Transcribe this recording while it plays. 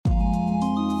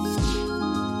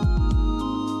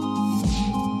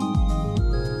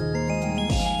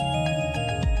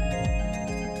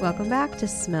Welcome back to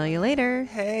Smell You Later.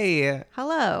 Hey.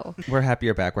 Hello. We're happy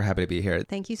you're back. We're happy to be here.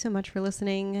 Thank you so much for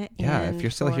listening. Yeah, and if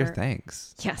you're still here,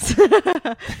 thanks. Yes.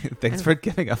 Thanks for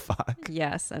giving a fuck.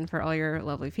 Yes, and for all your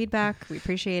lovely feedback. We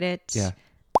appreciate it. Yeah.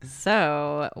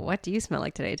 So, what do you smell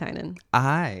like today, Tynan?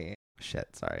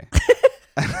 Shit, sorry.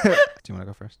 Do you want to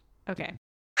go first? Okay.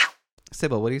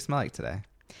 Sybil, what do you smell like today?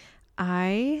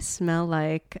 I smell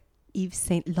like Yves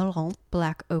Saint Laurent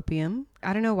Black Opium.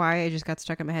 I don't know why it just got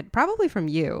stuck in my head. Probably from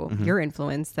you, your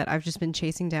influence, that I've just been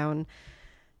chasing down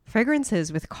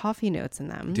fragrances with coffee notes in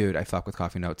them. Dude, I fuck with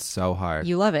coffee notes so hard.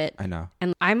 You love it. I know.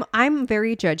 And I'm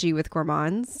very judgy with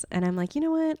gourmands. And I'm like, you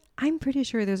know what? I'm pretty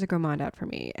sure there's a gourmand out for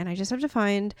me. And I just have to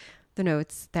find the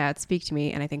notes that speak to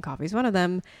me. And I think coffee is one of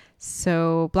them.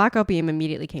 So Black Opium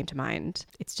immediately came to mind.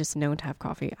 It's just known to have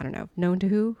coffee. I don't know. Known to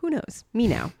who? Who knows? Me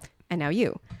now. And now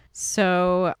you.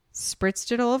 So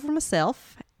spritzed it all over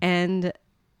myself. And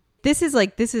this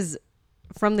is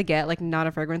from the get, like not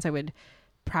a fragrance I would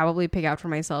probably pick out for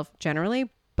myself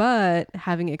generally, but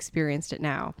having experienced it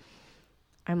now,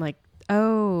 I'm like,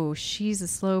 oh, she's a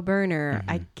slow burner.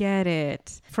 I get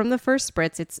it. From the first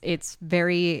spritz, it's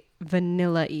very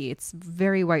vanilla-y. It's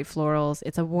very white florals.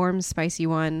 It's a warm, spicy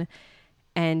one.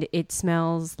 And it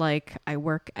smells like I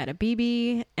work at a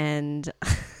BB and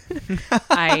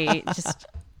I just,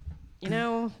 you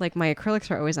know, like my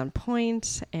acrylics are always on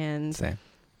point. And Same.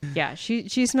 yeah, she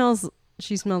smells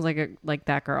like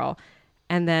that girl.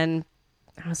 And then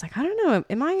I was like, I don't know,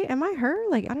 am I her?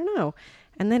 Like, I don't know.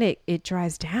 And then it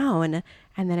dries down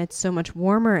and then it's so much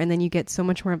warmer. And then you get so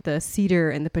much more of the cedar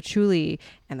and the patchouli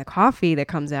and the coffee that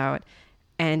comes out.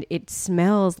 And it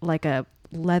smells like a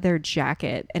leather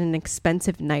jacket at an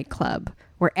expensive nightclub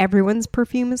where everyone's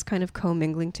perfume is kind of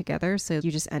commingling together. So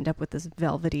you just end up with this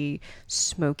velvety,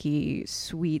 smoky,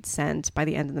 sweet scent by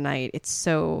the end of the night.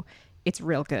 It's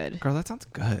real good. Girl, that sounds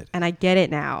good. And I get it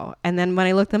now. And then when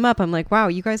I look them up, I'm like, wow,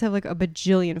 you guys have like a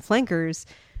bajillion flankers,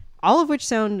 all of which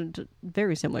sound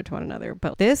very similar to one another.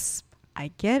 But this,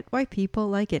 I get why people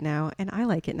like it now, and I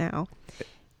like it now.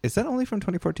 Is that only from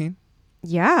 2014?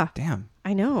 Yeah. Damn.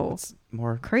 I know. It's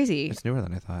more crazy. It's newer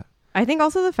than I thought. I think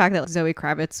also the fact that Zoe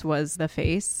Kravitz was the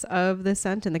face of the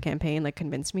scent in the campaign like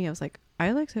convinced me. I was like,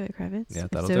 I like Zoe Kravitz. Yeah,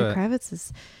 If that'll Zoe do it. Kravitz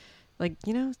is like,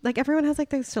 you know, like everyone has like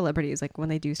those celebrities. Like when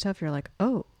they do stuff, you're like,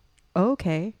 oh,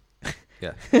 okay.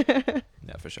 Yeah.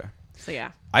 Yeah, for sure. So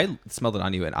yeah. I smelled it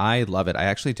on you and I love it. I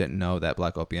actually didn't know that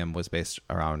Black Opium was based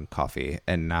around coffee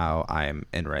and now I'm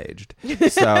enraged.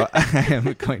 So I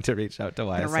am going to reach out to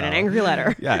YSL. Write an angry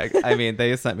letter. Yeah. I mean,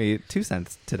 they sent me 2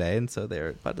 cents today and so they're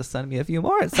about to send me a few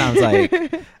more, it sounds like.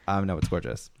 No, it's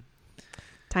gorgeous.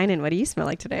 Tynan, what do you smell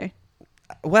like today?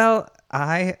 Well,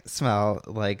 I smell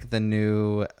like the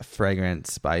new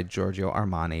fragrance by Giorgio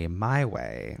Armani, My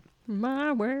Way.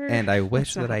 My word. And I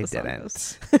wish That's not that how I the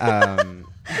song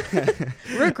didn't.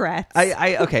 Regrets.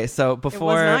 Okay, so it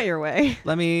before... was not your way.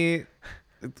 Let me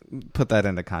put that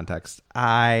into context.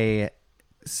 Okay,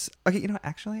 you know,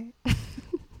 actually,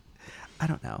 I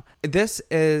don't know. This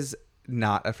is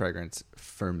not a fragrance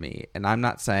for me, and I'm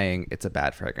not saying it's a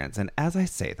bad fragrance. And as I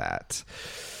say that,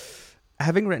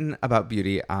 having written about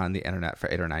beauty on the internet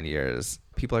for 8 or 9 years,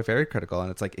 people are very critical. And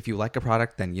it's like, if you like a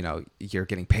product, then, you know, you're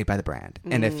getting paid by the brand.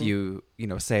 And if you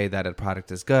say that a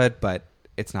product is good, but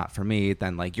it's not for me,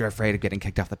 then like you're afraid of getting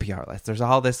kicked off the PR list. There's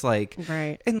all this like,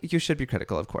 right. And you should be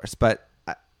critical, of course, but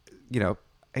you know,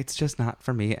 it's just not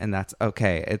for me. And that's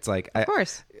okay. It's like, of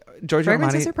course, Giorgio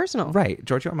fragrances Armani, are personal. Right.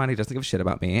 Giorgio Armani doesn't give a shit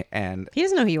about me. And he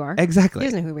doesn't know who you are. Exactly.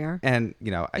 He doesn't know who we are. And you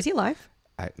know, is he alive?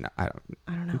 I don't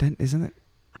know.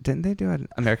 Didn't they do an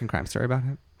American Crime Story about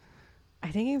him?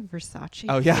 I think he Versace.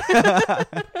 Oh yeah.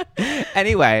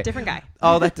 Anyway, different guy.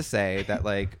 All that to say that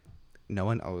like no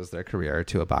one owes their career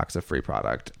to a box of free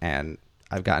product, and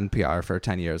I've gotten PR for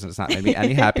 10 years and it's not made me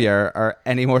any happier or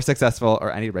any more successful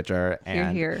or any richer.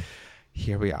 And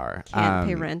here we are. Can't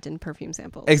pay rent and perfume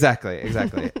samples.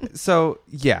 Exactly. So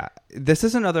yeah, this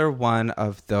is another one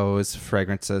of those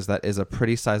fragrances that is a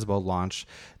pretty sizable launch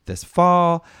this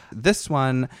fall. This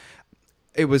one,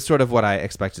 it was sort of what I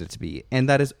expected it to be, and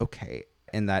that is okay,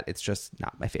 in that it's just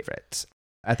not my favorite.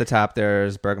 At the top,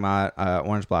 there's bergamot,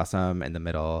 orange blossom. In the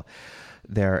middle,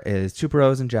 there is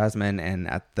tuberose and jasmine, and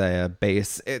at the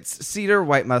base, it's cedar,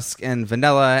 white musk, and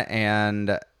vanilla.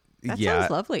 And that sounds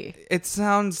lovely. It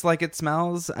sounds like it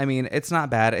smells. I mean, it's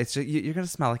not bad. It's just, you're gonna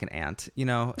smell like an ant. You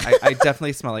know, I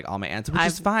definitely smell like all my ants, which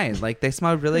is fine. Like they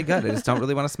smell really good. I just don't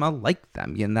really want to smell like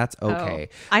them, and that's okay.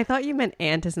 Oh, I thought you meant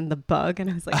ant as in the bug, and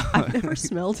I was like, I've never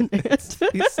smelled an ant.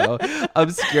 He's so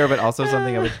obscure, but also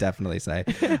something I would definitely say.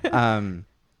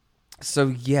 So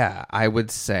yeah, I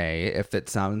would say if it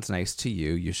sounds nice to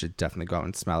you, you should definitely go out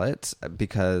and smell it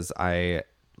because I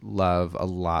love a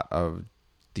lot of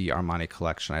the Armani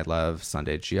collection. I love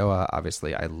Sunday Gioia.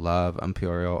 Obviously, I love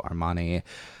Emporio Armani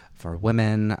for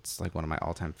women. It's like one of my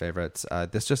all-time favorites.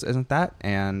 This just isn't that.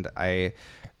 And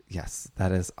yes,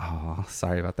 that is, oh,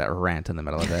 sorry about that rant in the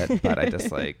middle of it. But I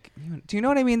just like, do you know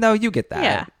what I mean though? You get that.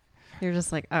 Yeah. You're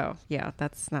just like, oh, yeah,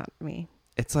 that's not me.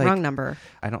 It's like, wrong number.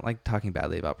 I don't like talking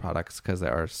badly about products because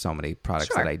there are so many products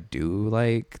Sure. that I do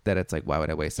like that it's like, why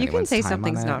would I waste You can anyone's say time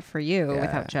something's on it? not for you Yeah.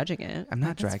 without judging it. I'm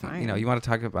not That's dragging. fine. You know, you want to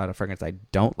talk about a fragrance I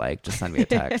don't like, just send me a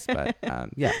text. But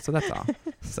yeah, so that's all.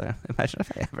 So imagine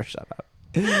if I ever shut up.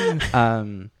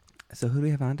 So who do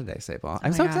we have on today, Sable?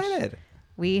 I'm my so gosh. excited.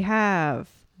 We have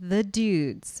the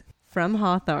dudes from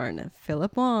Hawthorne,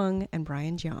 Philip Wong and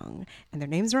Brian Jiang. And their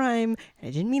names rhyme. And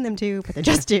I didn't mean them to, but they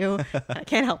just do. I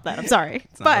can't help that. I'm sorry.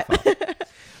 It's not my But fault.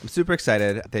 I'm super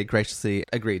excited. They graciously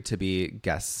agreed to be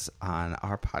guests on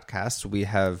our podcast. We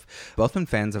have both been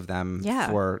fans of them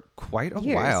for quite a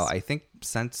Years. while. I think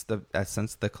since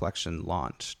the collection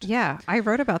launched. yeah, I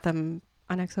wrote about them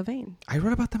on Exovane. I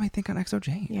wrote about them, I think, on XO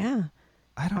Jane. Yeah.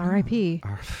 I don't R.I.P.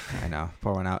 know. I know.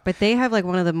 Pour one out. But they have like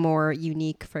one of the more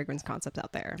unique fragrance concepts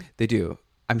out there. They do.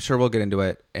 I'm sure we'll get into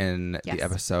it in Yes. the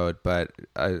episode, but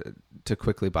to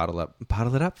quickly bottle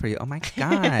it up for you. Oh my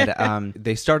God.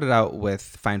 They started out with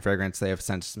fine fragrance. They have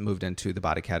since moved into the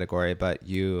body category, but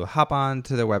you hop on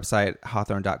to their website,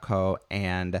 hawthorne.co,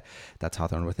 and that's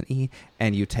Hawthorne with an E,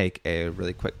 and you take a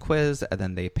really quick quiz, and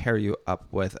then they pair you up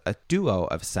with a duo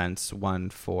of scents, one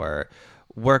for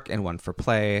work and one for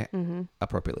play,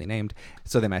 appropriately named.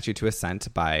 So they match you to a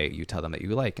scent by you tell them that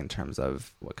you like in terms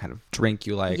of what kind of drink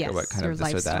you like or what kind your of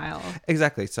this lifestyle. or that.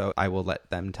 Exactly. So I will let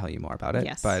them tell you more about it.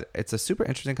 Yes. But it's a super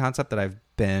interesting concept that I've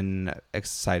been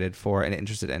excited for and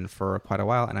interested in for quite a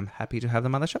while, and I'm happy to have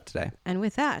them on the show today. And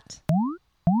with that,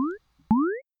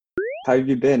 How have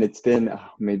you been? It's been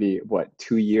maybe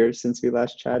 2 years since we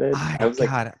last chatted. I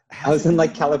was in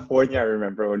like California. I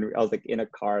remember when I was like in a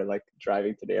car, like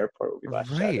driving to the airport when we last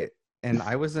chatted. And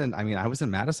I was in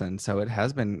Madison, so it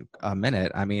has been a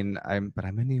minute. I'm in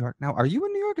New York now. Are you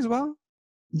in New York as well?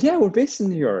 Yeah, we're based in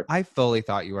New York. I fully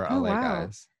thought you were Oh, LA wow.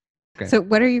 guys. Okay. so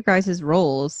what are you guys'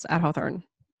 roles at Hawthorne?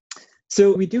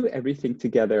 So we do everything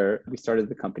together. We started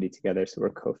the company together, so we're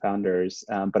co-founders.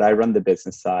 But I run the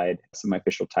business side. So my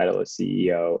official title is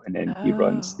CEO, and then he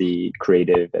runs Oh. the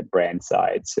creative and brand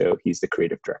side. So he's the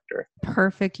creative director.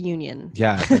 Perfect union.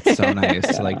 Yeah, it's so nice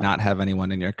to Yeah. like not have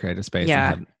anyone in your creative space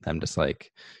Yeah. and have them just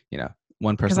like,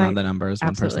 one person on the numbers, one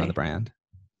person on absolutely. the brand.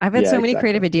 I've had Yeah, so many exactly.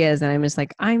 creative ideas, and I'm just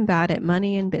like, I'm bad at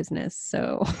money and business,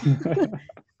 so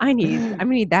I'm gonna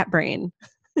need that brain.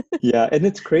 Yeah, and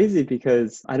it's crazy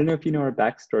because I don't know if you know our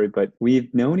backstory, but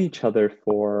we've known each other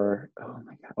for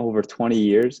over 20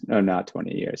 years. No, not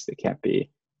 20 years. They can't be.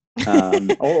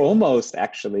 Or almost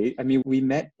actually. I mean, we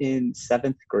met in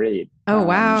 7th grade. Oh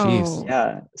wow! Jeez.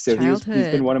 Yeah, so he's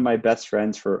Childhood. been one of my best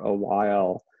friends for a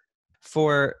while.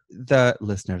 For the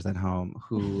listeners at home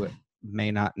who may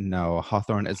not know,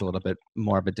 Hawthorne is a little bit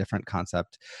more of a different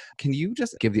concept. Can you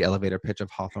just give the elevator pitch of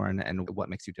Hawthorne and what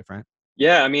makes you different?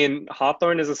 Yeah, I mean,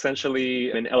 Hawthorne is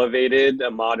essentially an elevated,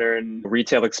 a modern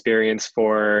retail experience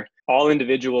for all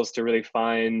individuals to really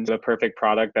find the perfect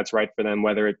product that's right for them,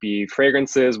 whether it be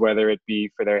fragrances, whether it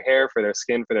be for their hair, for their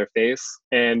skin, for their face,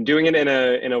 and doing it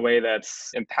in a way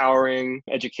that's empowering,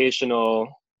 educational,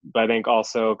 but I think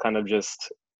also kind of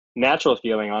just natural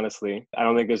feeling, honestly. I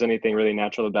don't think there's anything really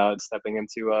natural about stepping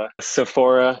into a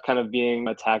Sephora, kind of being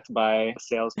attacked by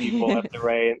salespeople left and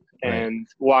right, and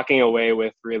walking away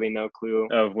with really no clue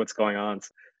of what's going on.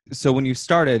 So when you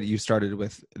started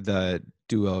with the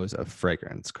duos of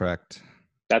fragrance, correct?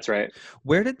 That's right.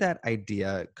 Where did that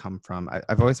idea come from?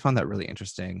 I've always found that really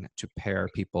interesting to pair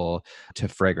people to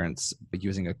fragrance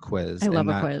using a quiz. I love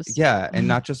a not, quiz. Yeah, and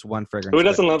not just one fragrance. Who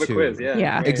doesn't but love a two. quiz? Yeah.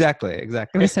 Yeah. Right. Exactly.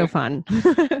 It was so fun.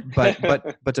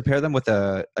 But to pair them with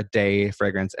a day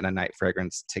fragrance and a night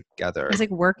fragrance together. It's like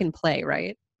work and play,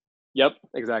 right? Yep,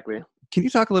 exactly. Can you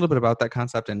talk a little bit about that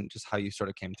concept and just how you sort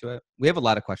of came to it? We have a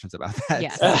lot of questions about that.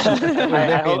 Yes. so we're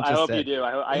very I hope you interested. do.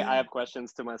 I have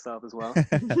questions to myself as well.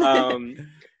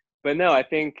 But no, I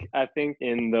think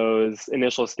in those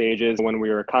initial stages when we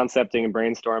were concepting and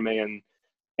brainstorming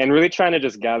and really trying to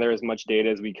just gather as much data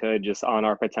as we could just on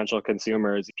our potential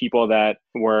consumers, people that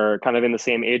were kind of in the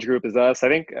same age group as us. I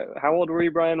think, how old were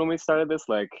you, Brian, when we started this?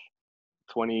 Like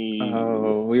 20.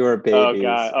 Oh, we were Oh babies.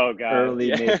 god. Oh god. Early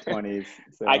Yeah. mid-20s.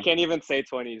 So. I can't even say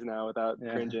 20s now without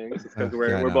Yeah. cringing, just because Yeah,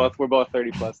 we're no. both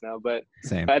 30 plus now. But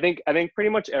Same. I think pretty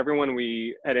much everyone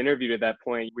we had interviewed at that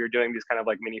point, we were doing these kind of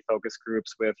like mini focus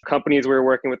groups with companies we were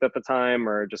working with at the time,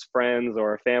 or just friends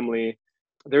or family.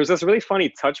 There was this really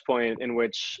funny touch point in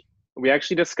which we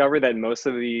actually discovered that most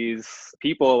of these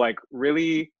people like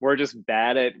really were just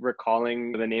bad at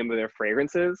recalling the name of their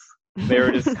fragrances. They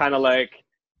were just kind of like,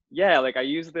 yeah, like I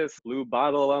use this blue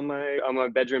bottle on my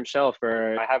bedroom shelf,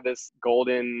 or I have this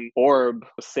golden orb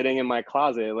sitting in my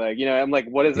closet. Like, you know, I'm like,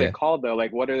 what is Yeah. it called though?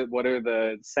 Like, what are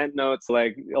the scent notes?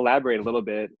 Like, elaborate a little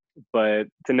bit, but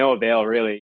to no avail,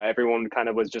 really. Everyone kind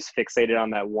of was just fixated on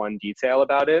that one detail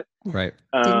about it. Right.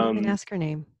 Didn't even ask her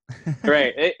name.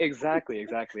 Right. Exactly.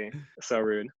 So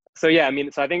rude. So yeah, I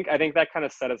mean, so I think that kind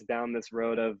of set us down this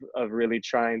road of really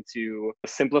trying to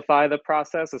simplify the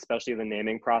process, especially the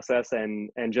naming process, and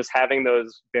just having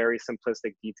those very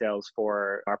simplistic details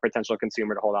for our potential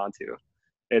consumer to hold on to.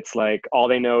 It's like all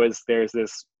they know is there's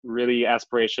this really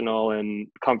aspirational and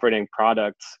comforting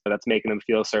product that's making them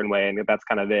feel a certain way, and that's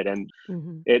kind of it. And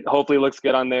it hopefully looks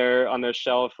good on their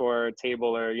shelf or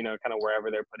table, or you know, kind of wherever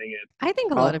they're putting it. I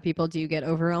think a lot of people do get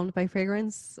overwhelmed by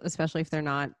fragrance, especially if they're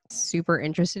not super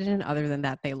interested in it, other than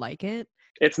that they like it.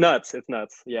 It's nuts.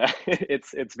 Yeah.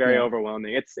 It's very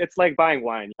overwhelming. It's like buying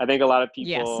wine. I think a lot of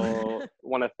people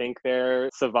want to think they're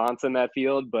savants in that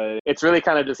field, but it's really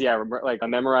kind of just, like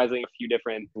memorizing a few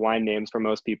different wine names for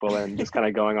most people and just kind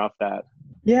of going off that.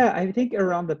 Yeah, I think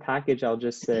around the package, I'll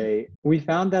just say we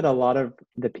found that a lot of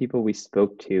the people we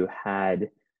spoke to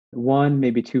had one,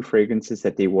 maybe two fragrances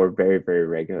that they wore very, very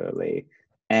regularly.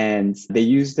 And they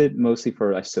used it mostly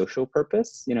for a social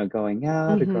purpose, you know, going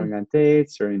out or going on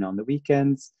dates or, you know, on the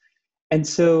weekends. And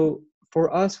so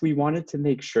for us, we wanted to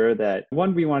make sure that,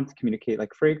 one, we wanted to communicate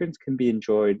like fragrance can be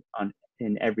enjoyed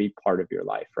in every part of your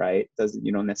life, right?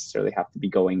 You don't necessarily have to be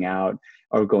going out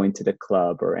or going to the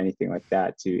club or anything like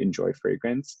that to enjoy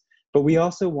fragrance. But we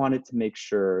also wanted to make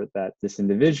sure that this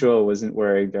individual wasn't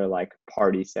wearing their like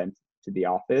party scent to the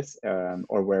office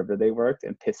or wherever they worked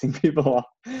and pissing people off.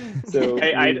 So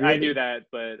I do that,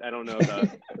 but I don't know about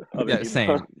other people.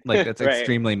 Same. Like that's Right.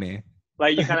 extremely me.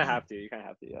 Like you kind of have to.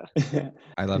 Yeah.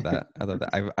 I love that.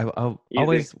 I've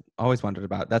always wondered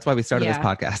about. That's why we started this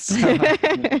podcast.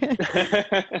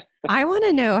 I want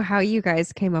to know how you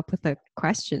guys came up with the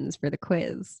questions for the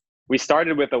quiz. We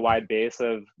started with a wide base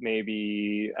of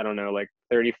maybe, I don't know, like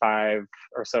 35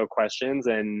 or so questions,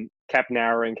 and kept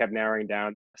narrowing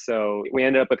down. So we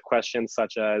ended up with questions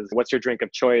such as, what's your drink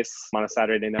of choice on a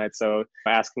Saturday night? So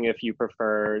asking if you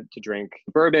prefer to drink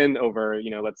bourbon over, you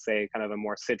know, let's say kind of a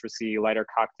more citrusy, lighter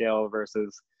cocktail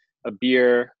versus a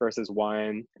beer versus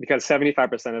wine, because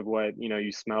 75% of what, you know,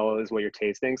 you smell is what you're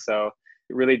tasting. So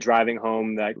really driving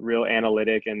home that real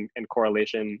analytic and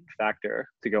correlation factor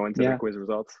to go into the quiz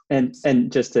results.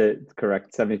 And just to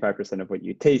correct, 75% of what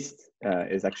you taste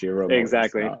is actually aroma.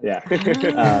 Exactly.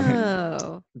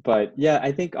 Oh. But yeah, I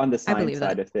think on the science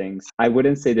side of things, I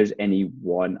wouldn't say there's any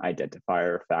one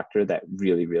identifier or factor that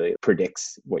really, really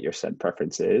predicts what your scent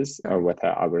preference is or what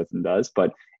the algorithm does.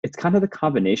 But it's kind of the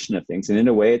combination of things. And in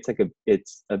a way,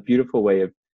 it's a beautiful way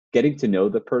of getting to know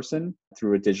the person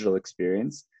through a digital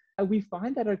experience. We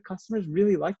find that our customers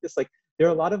really like this. Like there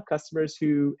are a lot of customers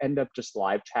who end up just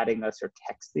live chatting us or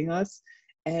texting us.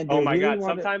 And oh my God,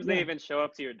 sometimes they even show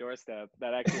up to your doorstep.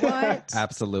 That actually what?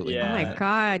 Absolutely. Yeah. Oh my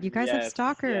God, you guys have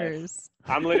stalkers. Yes.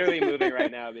 I'm literally moving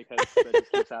right now because that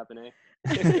just keeps happening.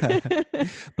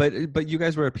 But you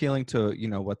guys were appealing to, you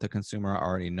know, what the consumer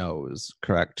already knows,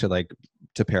 correct?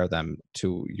 To pair them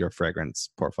to your fragrance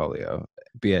portfolio,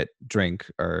 be it drink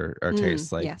or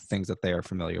taste, like things that they are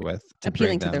familiar with.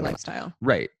 Appealing to their lifestyle.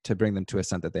 Right. To bring them to a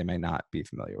scent that they may not be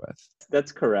familiar with.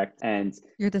 That's correct. And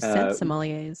you're the scent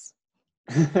sommeliers.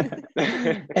 And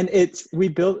we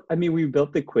built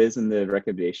the quiz and the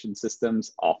recommendation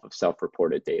systems off of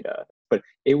self-reported data, but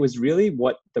it was really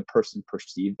what the person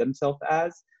perceived themselves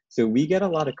as. So we get a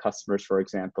lot of customers, for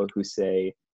example, who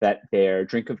say that their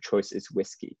drink of choice is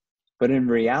whiskey, but in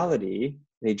reality,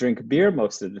 they drink beer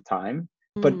most of the time.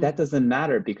 But that doesn't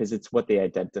matter because it's what they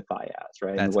identify as,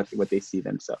 right? And what they see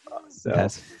themselves as. So.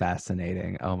 That's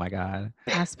fascinating. Oh my God.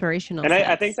 Aspirational. And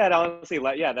I think that honestly,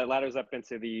 that ladders up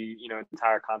into the, you know,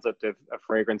 entire concept of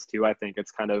fragrance too. I think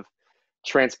it's kind of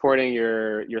transporting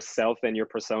yourself and your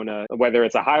persona, whether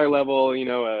it's a higher level, you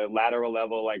know, a lateral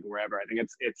level, like wherever. I think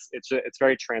it's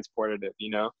very transportative, you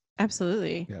know?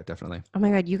 Absolutely. Yeah, definitely. Oh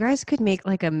my God, you guys could make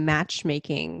like a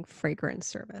matchmaking fragrance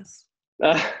service.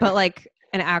 But like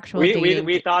an actual we dating.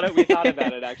 we thought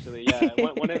about it actually. Yeah,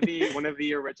 one of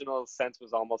the original scents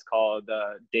was almost called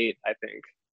date, I think.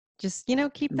 Just,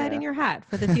 keep that Yeah. in your hat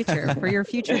for the future, for your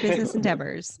future business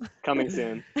endeavors. Coming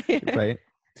soon. Right.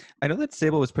 I know that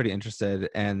Sable was pretty interested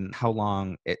in how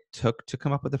long it took to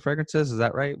come up with the fragrances. Is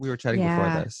that right? We were chatting before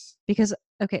Yeah. this. Because,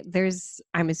 okay, there's,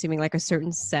 I'm assuming, like a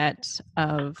certain set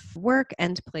of work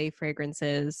and play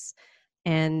fragrances.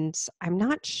 And I'm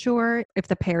not sure if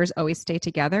the pairs always stay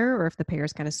together or if the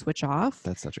pairs kind of switch off.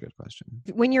 That's such a good question.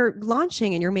 When you're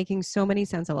launching and you're making so many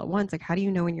scents all at once, like how do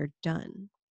you know when you're done?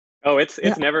 Oh, it's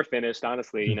Yeah. never finished,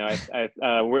 honestly.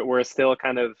 We're still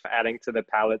kind of adding to the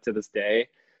palette to this day.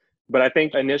 But I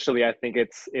think initially, I think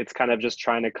it's kind of just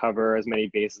trying to cover as many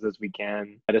bases as we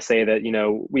can to say that,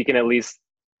 we can at least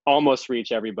almost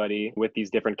reach everybody with these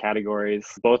different categories,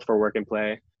 both for work and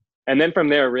play. And then from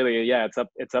there, really, yeah,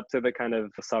 it's up to the kind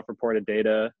of self-reported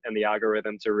data and the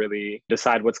algorithm to really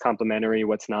decide what's complementary,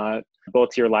 what's not, both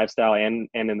to your lifestyle and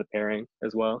in the pairing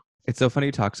as well. It's so funny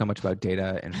you talk so much about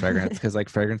data and fragrance because like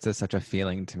fragrance is such a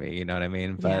feeling to me, you know what I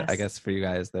mean? But I Yes. guess for you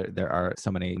guys, there are so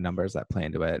many numbers that play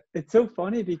into it. It's so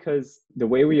funny because the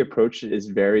way we approach it is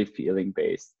very feeling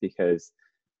based, because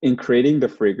in creating the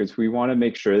fragrance, we want to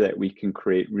make sure that we can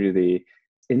create really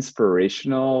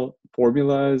inspirational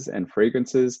formulas and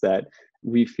fragrances that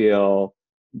we feel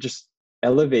just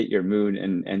elevate your mood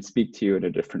and speak to you in a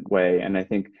different way. And I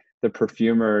think the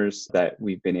perfumers that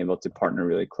we've been able to partner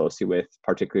really closely with,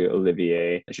 particularly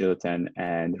Olivier Gilletin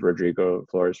and Rodrigo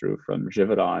Flores-Roux from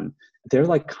Givaudan, they're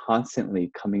like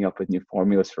constantly coming up with new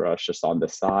formulas for us just on the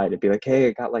side. It'd be like, hey,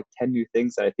 I got like 10 new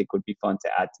things that I think would be fun to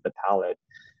add to the palette.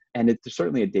 And it's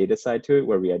certainly a data side to it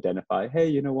where we identify, hey,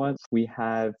 you know what? We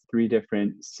have 3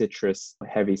 different citrus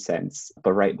heavy scents,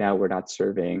 but right now we're not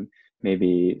serving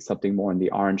maybe something more in the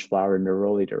orange flower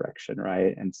neroli direction,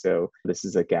 right? And so this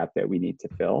is a gap that we need to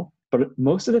fill. But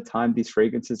most of the time, these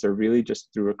fragrances are really just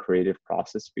through a creative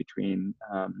process between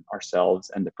ourselves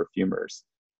and the perfumers.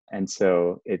 And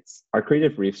so it's our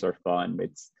creative briefs are fun.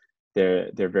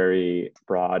 They're very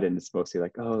broad, and it's mostly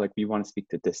like, oh, like we want to speak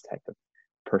to this type of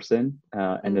person,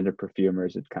 and then the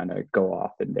perfumers would kind of go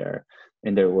off in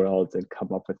their worlds and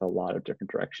come up with a lot of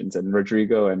different directions. And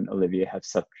Rodrigo and Olivier have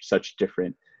such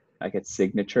different, I guess,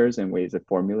 signatures and ways of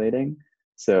formulating.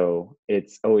 So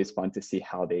it's always fun to see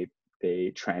how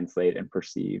they translate and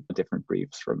perceive different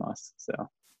briefs from us. So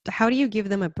How do you give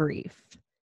them a brief?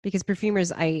 Because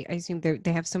perfumers, I assume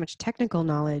they have so much technical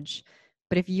knowledge,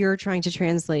 but if you're trying to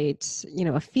translate,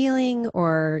 a feeling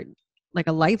or like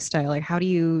a lifestyle, like how do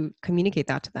you communicate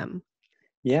that to them?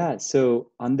 yeah, so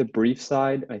on the brief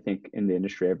side, I think in the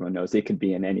industry, everyone knows they could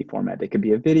be in any format. They could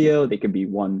be a video, they could be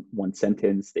one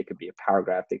sentence, they could be a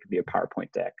paragraph, they could be a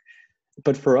PowerPoint deck.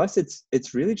 But for us,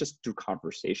 it's really just through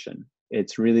conversation.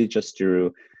 It's really just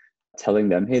through telling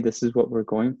them, hey, this is what we're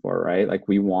going for, right? Like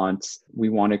we want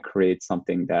to create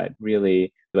something that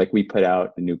really, like we put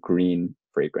out a new green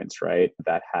fragrance, right?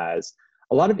 That has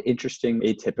a lot of interesting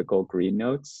atypical green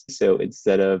notes. So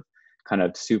instead of kind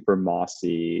of super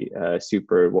mossy,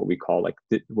 super what we call like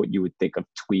what you would think of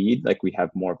tweed, like we have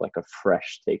more of like a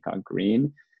fresh take on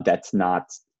green that's not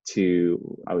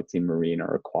too, I would say, marine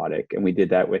or aquatic. And we did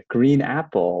that with green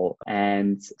apple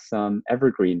and some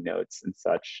evergreen notes and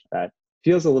such that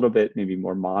feels a little bit maybe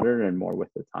more modern and more with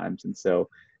the times. And so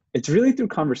it's really through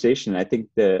conversation. I think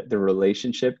the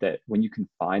relationship that when you can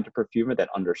find a perfumer that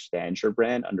understands your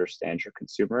brand, understands your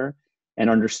consumer, and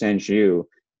understands you,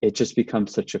 it just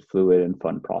becomes such a fluid and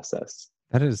fun process.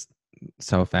 That is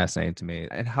so fascinating to me.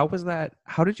 And how was that?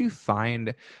 How did you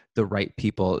find the right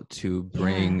people to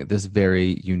bring this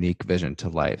very unique vision to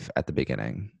life at the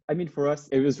beginning? I mean, for us,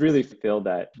 it was really Phil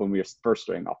that when we were first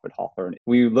starting off with Hawthorne,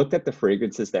 we looked at the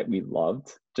fragrances that we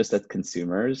loved just as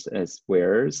consumers, as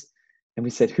wearers, and we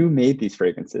said, who made these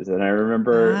fragrances? And I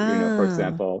remember, for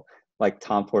example, like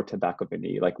Tom Ford Tobacco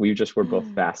Vanille, like we just were both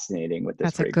fascinating with this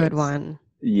That's fragrance. a good one.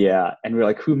 Yeah. And we're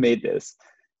like, who made this?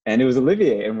 And it was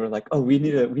Olivier. And we're like, oh, we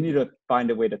need to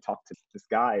find a way to talk to this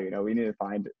guy. We need to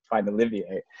find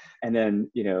Olivier. And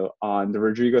then, on the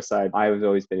Rodrigo side, I was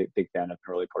always been a big fan of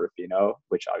Neroli Portofino,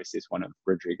 which obviously is one of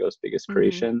Rodrigo's biggest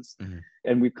creations. Mm-hmm.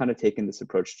 And we've kind of taken this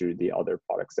approach to the other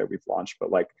products that we've launched,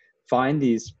 but like find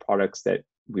these products that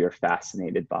we are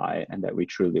fascinated by and that we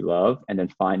truly love, and then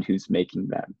find who's making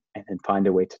them, and then find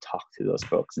a way to talk to those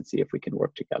folks and see if we can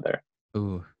work together.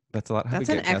 Ooh. That's a lot. That's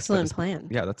an excellent plan.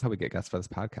 Yeah, that's how we get guests for this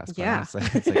podcast. Yeah.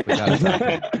 It's like we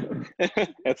got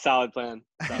it's a solid plan.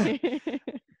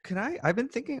 I've been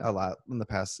thinking a lot in the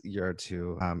past year or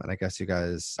two, and I guess you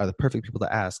guys are the perfect people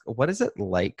to ask. What is it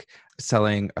like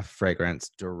selling a fragrance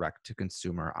direct to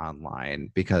consumer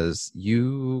online? Because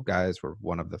you guys were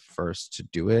one of the first to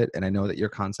do it. And I know that your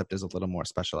concept is a little more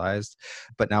specialized,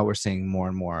 but now we're seeing more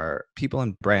and more people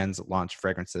and brands launch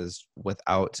fragrances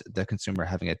without the consumer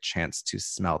having a chance to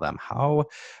smell them. How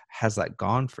has that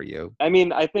gone for you? I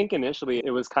mean, I think initially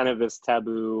it was kind of this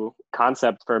taboo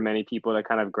concept for many people to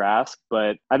kind of grasp,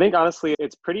 but I think honestly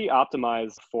it's pretty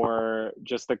optimized for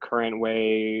just the current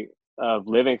way of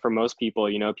living for most people.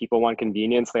 You know, people want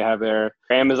convenience. They have their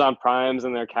Amazon Primes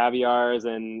and their caviars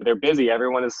and they're busy.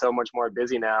 Everyone is so much more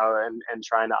busy now and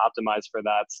trying to optimize for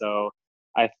that. So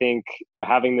I think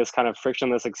having this kind of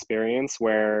frictionless experience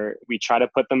where we try to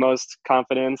put the most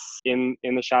confidence in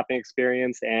the shopping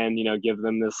experience and, you know, give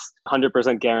them this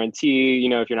 100% guarantee, you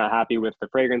know, if you're not happy with the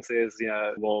fragrances, you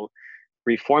know, we'll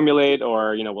reformulate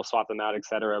or, you know, we'll swap them out,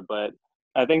 etc. But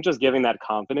I think just giving that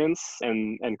confidence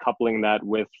and coupling that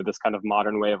with this kind of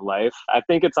modern way of life, I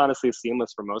think it's honestly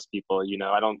seamless for most people. You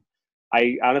know,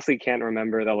 I honestly can't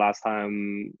remember the last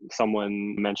time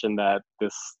someone mentioned that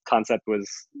this concept was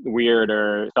weird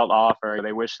or felt off or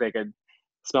they wish they could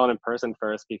smell it in person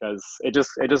first, because it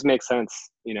just makes sense,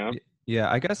 you know?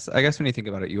 Yeah, I guess when you think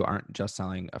about it, you aren't just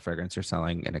selling a fragrance, you're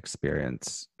selling an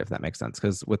experience, if that makes sense.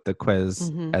 Because with the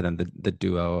quiz Mhm. and then the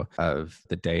duo of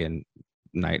the day and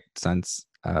night sense,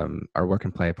 or work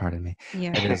and play, pardon me,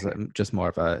 Yeah. it is just more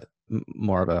of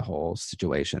a whole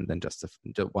situation than just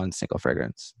one single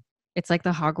fragrance. It's like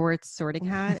the Hogwarts sorting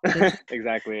hat, but it's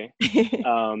Exactly.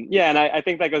 Yeah, and I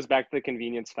think that goes back to the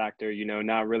convenience factor, you know,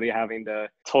 not really having to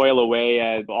toil away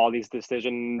at all these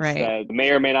decisions right. that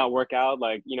may or may not work out.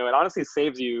 Like, you know, it honestly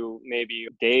saves you maybe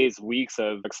days, weeks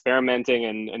of experimenting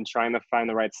and trying to find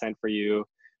the right scent for you.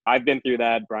 I've been through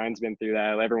that. Brian's been through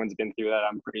that. Everyone's been through that,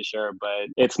 I'm pretty sure. But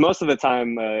it's most of the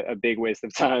time a big waste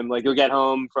of time. Like you'll get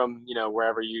home from, you know,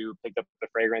 wherever you picked up the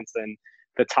fragrance and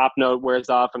the top note wears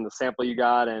off from the sample you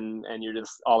got and you're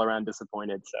just all around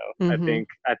disappointed. So Mhm.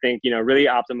 I think, you know, really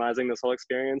optimizing this whole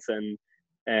experience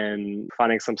and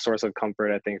finding some source of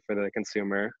comfort, I think, for the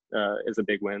consumer is a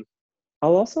big win.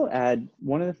 I'll also add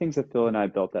one of the things that Phil and I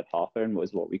built at Hawthorne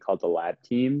was what we called the lab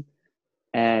team.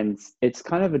 And it's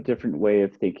kind of a different way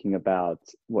of thinking about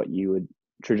what you would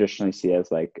traditionally see as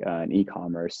like an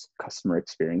e-commerce customer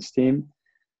experience team.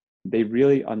 They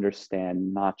really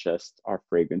understand not just our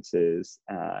fragrances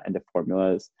and the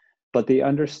formulas, but they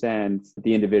understand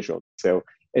the individual. So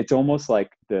it's almost like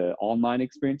the online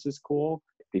experience is cool.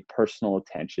 The personal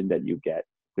attention that you get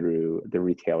through the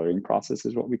retailering process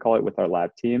is what we call it with our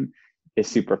lab team is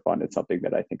super fun. It's something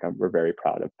that I think we're very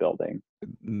proud of building.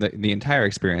 The entire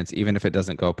experience, even if it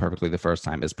doesn't go perfectly the first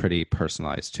time, is pretty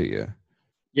personalized to you.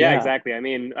 Yeah, Yeah, exactly. I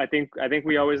mean, I think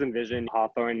we always envisioned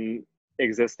Hawthorne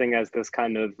existing as this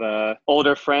kind of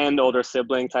older friend, older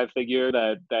sibling type figure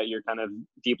that you're kind of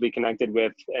deeply connected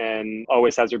with and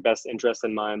always has your best interest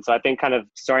in mind. So I think kind of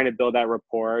starting to build that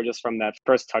rapport just from that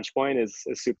first touch point is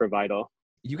super vital.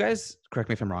 You guys, correct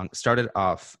me if I'm wrong, started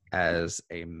off as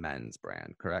a men's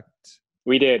brand, correct?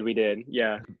 We did.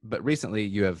 Yeah. But recently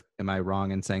you have, am I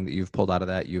wrong in saying that you've pulled out of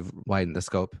that, you've widened the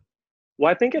scope?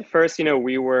 Well, I think at first, you know,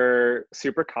 we were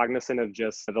super cognizant of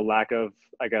just the lack of,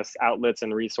 I guess, outlets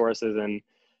and resources and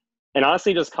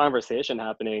honestly just conversation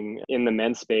happening in the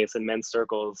men's space and men's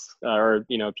circles or,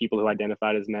 you know, people who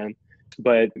identified as men.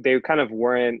 But they kind of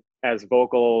weren't as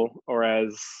vocal or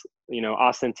as, you know,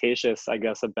 ostentatious, I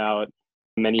guess, about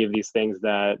many of these things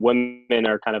that women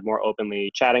are kind of more openly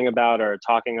chatting about or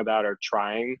talking about or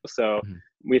trying. So Mhm.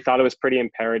 we thought it was pretty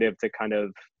imperative to kind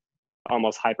of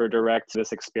almost hyper direct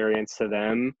this experience to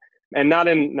them, and not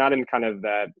in kind of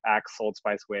that Axe Old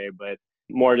Spice way, but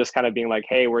more just kind of being like,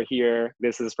 hey, we're here,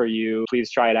 this is for you,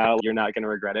 please try it out, you're not going to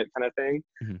regret it, kind of thing.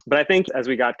 Mhm. But I think as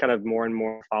we got kind of more and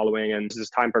more following and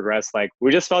just time progressed, like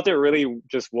we just felt it really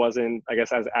just wasn't, I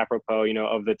guess, as apropos, you know,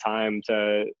 of the time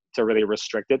to really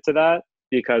restrict it to that.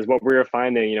 Because what we were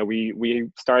finding, you know, we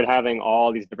started having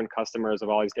all these different customers of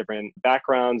all these different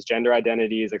backgrounds, gender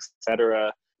identities,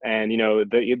 etc. And you know,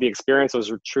 the experience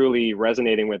was truly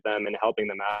resonating with them and helping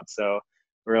them out. So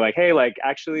we were like, hey, like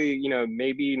actually, you know,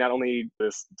 maybe not only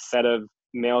this set of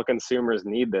male consumers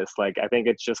need this. Like I think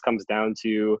it just comes down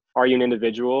to, are you an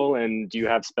individual and do you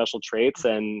have special traits?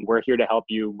 And we're here to help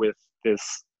you with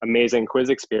this amazing quiz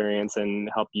experience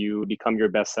and help you become your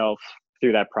best self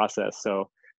through that process. So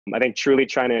I think truly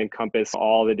trying to encompass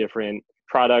all the different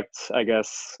product, I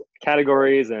guess,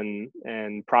 categories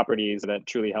and properties that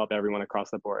truly help everyone across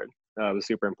the board was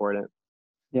super important.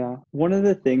 Yeah. One of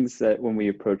the things that when we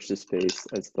approached the space,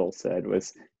 as Phil said,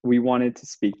 was we wanted to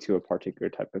speak to a particular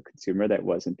type of consumer that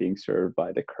wasn't being served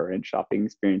by the current shopping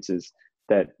experiences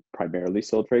that primarily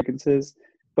sold fragrances.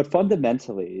 But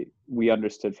fundamentally, we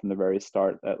understood from the very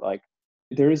start that like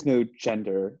there is no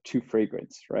gender to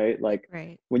fragrance, right? Like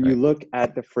Right. when you Right. look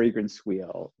at the fragrance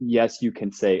wheel, yes, you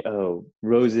can say, oh,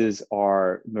 roses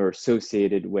are more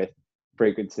associated with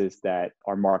fragrances that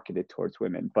are marketed towards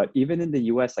women. But even in the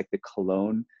US, like the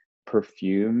cologne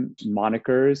perfume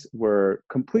monikers were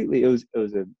completely, it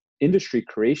was an industry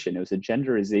creation. It was a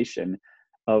genderization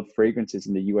of fragrances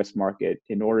in the US market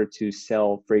in order to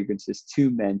sell fragrances to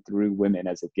men through women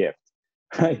as a gift.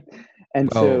 Right. And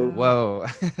Whoa, so whoa.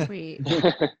 Wait,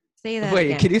 say that Wait,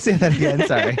 again. can you say that again?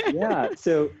 Sorry. yeah.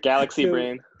 Galaxy So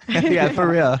brain. Yeah, for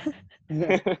real.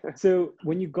 so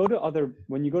when you go to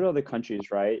other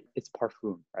countries, right, it's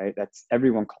parfum, right? That's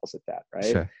everyone calls it that, right?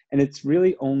 Sure. And it's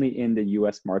really only in the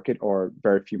US market or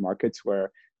very few markets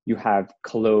where you have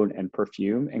cologne and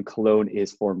perfume, and cologne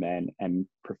is for men and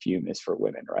perfume is for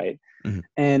women, right? Mhm.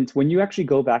 And when you actually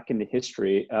go back into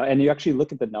history and you actually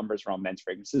look at the numbers around men's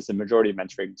fragrances, the majority of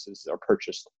men's fragrances are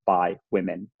purchased by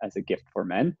women as a gift for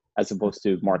men, as opposed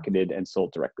to marketed and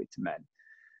sold directly to men.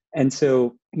 And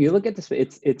so you look at this,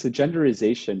 it's a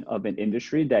genderization of an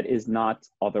industry that is not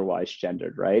otherwise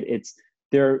gendered, right?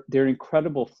 They're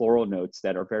incredible floral notes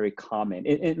that are very common.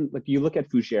 And like you look at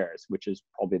Fougères, which is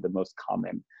probably the most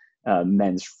common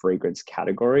men's fragrance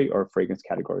category or fragrance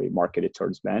category marketed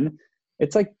towards men.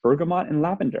 It's like bergamot and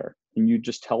lavender. And you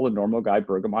just tell a normal guy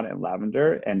bergamot and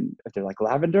lavender, and they're like,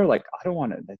 lavender? Like, I don't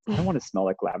want to smell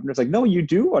like lavender. It's like, no, you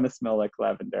do want to smell like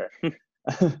lavender.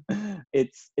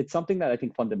 It's something that I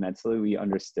think fundamentally we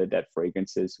understood that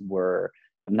fragrances were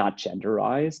not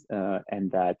genderized,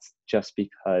 and that just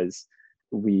because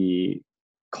we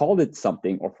called it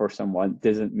something or for someone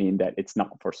doesn't mean that it's not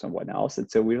for someone else. And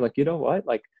so we were like, you know what,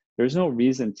 like there's no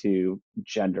reason to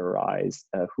genderize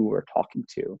who we're talking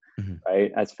to, Mhm.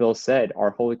 right? As Phil said, our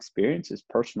whole experience is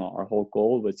personal. Our whole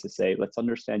goal was to say, let's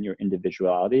understand your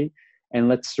individuality and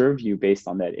let's serve you based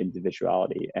on that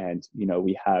individuality. And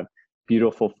we have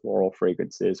beautiful floral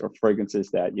fragrances or fragrances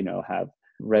that have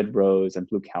red rose and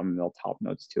blue chamomile top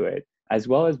notes to it, as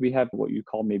well as we have what you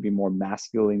call maybe more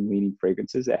masculine leaning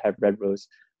fragrances that have red rose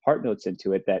heart notes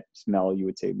into it that smell, you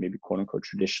would say, maybe quote unquote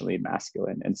traditionally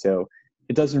masculine. And so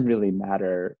it doesn't really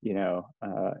matter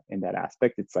in that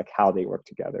aspect. It's like how they work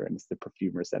together, and it's the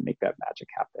perfumers that make that magic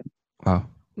happen. Wow.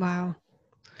 Wow.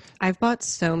 I've bought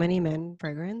so many men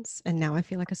fragrance and now I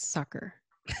feel like a sucker.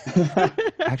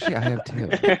 Actually, I have too.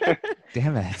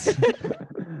 Damn it.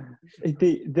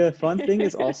 The fun thing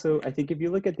is also, I think if you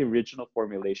look at the original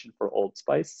formulation for Old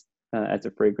Spice as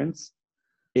a fragrance,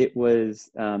 it was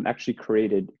actually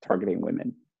created targeting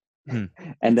women. Hmm.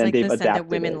 And It's then like they've the scent that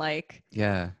adapted women it. like.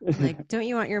 Yeah. Like, don't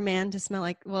you want your man to smell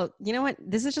like, well, you know what?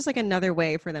 This is just like another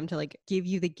way for them to like give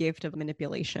you the gift of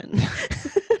manipulation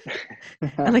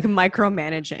and like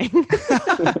micromanaging.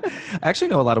 I actually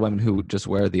know a lot of women who just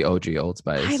wear the OG Old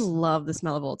Spice. I love the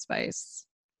smell of Old Spice.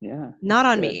 Yeah. Not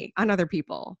on good. me, on other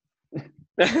people.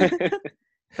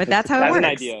 But that's how it As works. an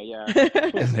idea, yeah.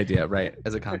 As an idea, right?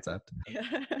 As a concept.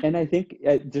 And I think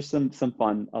there's some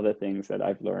fun other things that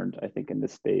I've learned, I think, in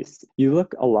this space. You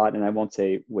look a lot, and I won't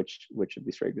say which of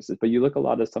these fragrances, but you look a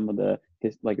lot at some of the,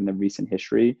 like in the recent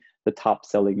history, the top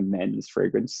selling men's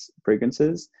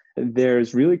fragrances.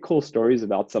 There's really cool stories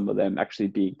about some of them actually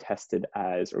being tested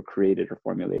as or created or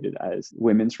formulated as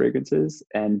women's fragrances,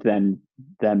 and then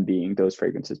those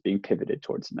fragrances being pivoted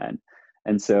towards men.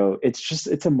 And so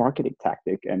it's a marketing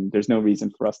tactic, and there's no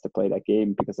reason for us to play that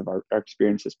game because of our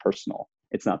experience is personal.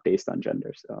 It's not based on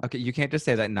gender. So Okay, you can't just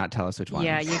say that and not tell us which one.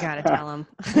 Yeah, you gotta tell them.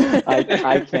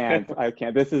 I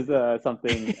can't. This is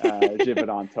something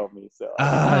Givaudan told me. So They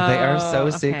are so Oh,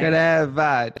 okay. secretive.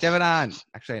 Givaudan.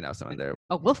 Actually, I know someone there.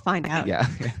 Oh, we'll find out. Yeah.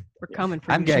 We're coming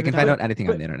for I'm you, gay. I can find Givaudan. out anything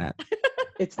on the internet.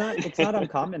 it's not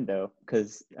uncommon though,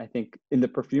 because I think in the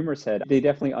perfumer's head, they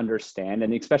definitely understand,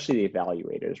 and especially the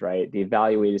evaluators, right? The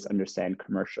evaluators understand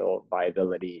commercial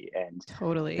viability and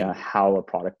Totally. how a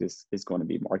product is going to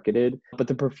be marketed. But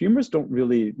the perfumers don't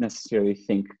really necessarily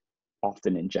think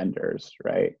often in genders,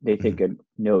 right? They think in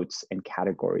notes and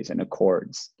categories and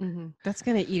accords. Mm-hmm. That's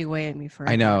gonna eat away at me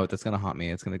forever. I know. That's going to haunt me.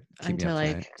 It's going to keep Until me up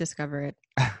I tonight. discover it.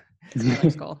 It's my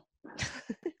next goal.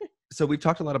 So we've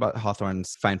talked a lot about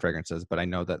Hawthorne's fine fragrances, but I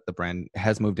know that the brand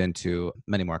has moved into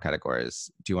many more categories.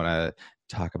 Do you want to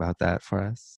talk about that for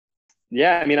us?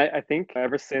 Yeah, I mean, I think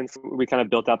ever since we kind of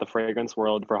built out the fragrance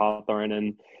world for Hawthorne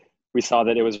and we saw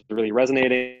that it was really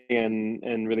resonating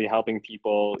and really helping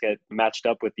people get matched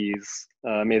up with these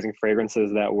amazing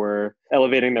fragrances that were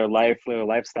elevating their life, their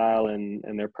lifestyle, and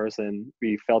their person.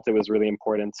 We felt it was really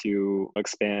important to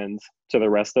expand to the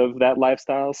rest of that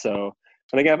lifestyle. So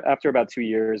I think after about 2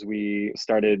 years, we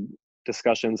started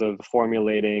discussions of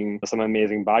formulating some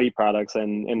amazing body products,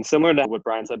 and similar to what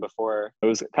Brian said before, it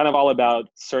was kind of all about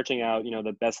searching out, you know,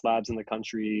 the best labs in the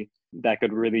country that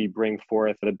could really bring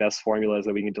forth the best formulas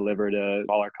that we can deliver to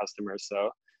all our customers. So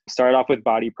started off with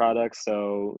body products,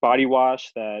 so body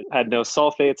wash that had no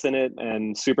sulfates in it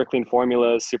and super clean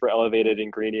formulas, super elevated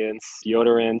ingredients,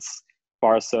 deodorants,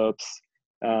 bar soaps,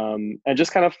 and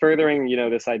just kind of furthering, you know,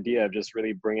 this idea of just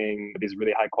really bringing these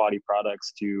really high quality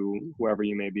products to whoever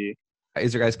you may be.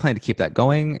 Is your guys' plan to keep that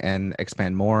going and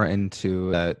expand more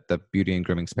into the beauty and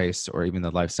grooming space, or even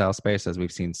the lifestyle space, as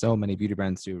we've seen so many beauty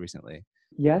brands do recently?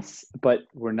 Yes, but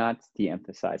we're not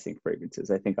de-emphasizing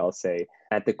fragrances. I think I'll say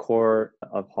at the core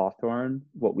of Hawthorne,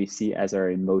 what we see as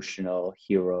our emotional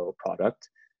hero product,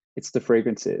 it's the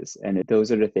fragrances. And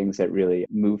those are the things that really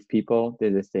move people. They're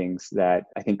the things that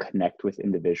I think connect with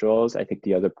individuals. I think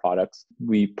the other products,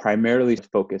 we primarily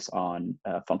focus on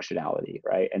functionality,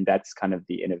 right? And that's kind of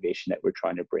the innovation that we're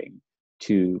trying to bring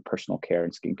to personal care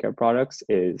and skincare products.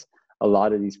 Is a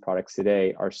lot of these products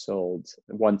today are sold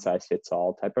one size fits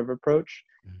all type of approach.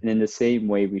 And in the same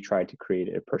way, we try to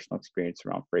create a personal experience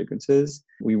around fragrances.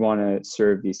 We want to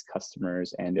serve these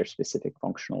customers and their specific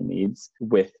functional needs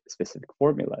with specific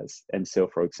formulas. And so,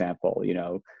 for example, you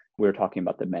know, we're talking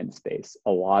about the men's space.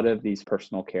 A lot of these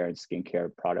personal care and skincare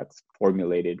products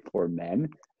formulated for men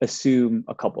assume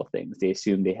a couple of things. They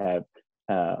assume they have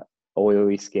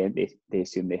oily skin. They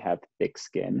assume they have thick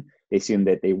skin. They assume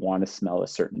that they want to smell a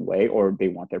certain way, or they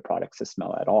want their products to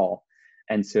smell at all.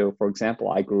 And so, for example,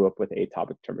 I grew up with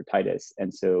atopic dermatitis.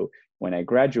 And so when I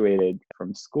graduated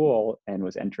from school and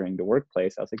was entering the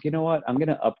workplace, I was like, you know what? I'm going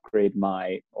to upgrade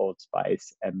my Old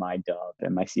Spice and my Dove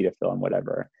and my Cetaphil and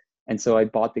whatever. And so I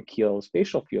bought the Kiehl's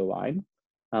facial fuel line,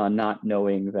 not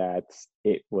knowing that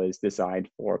it was designed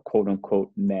for quote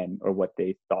unquote men, or what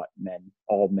they thought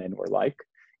all men were like.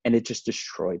 And it just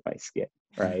destroyed my skin,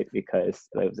 right? Because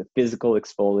it was a physical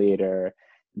exfoliator.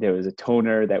 There was a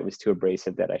toner that was too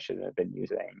abrasive that I shouldn't have been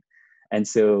using. And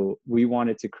so we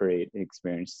wanted to create an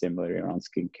experience similar around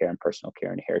skincare and personal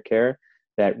care and hair care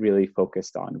that really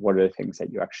focused on what are the things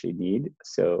that you actually need,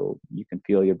 so you can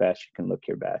feel your best, you can look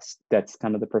your best. That's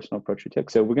kind of the personal approach we took.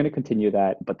 So we're going to continue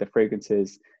that. But the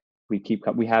fragrances, we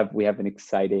have an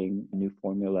exciting new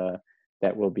formula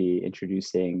that we'll be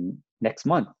introducing next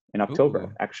month in October.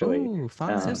 Ooh. Actually. Ooh,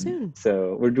 fun. So soon.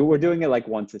 So we're doing it like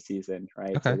once a season,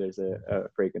 right? Okay. So there's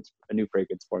a new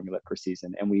fragrance formula per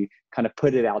season, and we kind of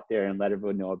put it out there and let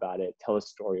everyone know about it, tell a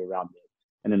story around it,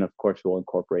 and then of course we'll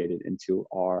incorporate it into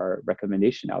our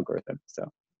recommendation algorithm. So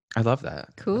I love that.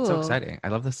 Cool. That's so exciting. I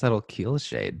love the subtle Kiehl's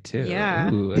shade too.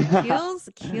 Yeah. Ooh. Kiehl's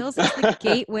is the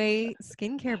gateway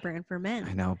skincare brand for men.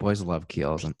 I know boys love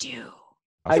Kiehl's. They do.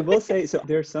 I will say, so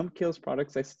there are some Kiehl's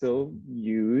products I still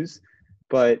use,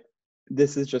 but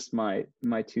this is just my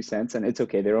 2 cents, and it's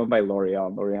okay. They're owned by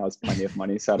L'Oreal. L'Oreal has plenty of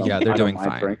money, so Yeah, they're doing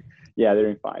fine. Yeah, they're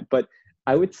doing fine. But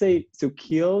I would say, so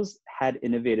Kiehl's had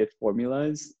innovative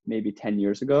formulas maybe 10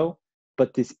 years ago,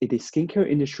 but the skincare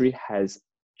industry has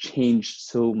changed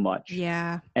so much.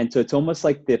 Yeah. And so it's almost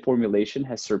like the formulation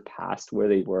has surpassed where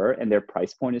they were, and their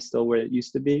price point is still where it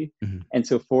used to be. Mm-hmm. And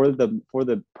so for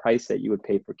the price that you would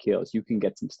pay for Kiehl's, you can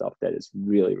get some stuff that is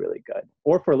really, really good.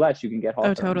 Or for less, you can get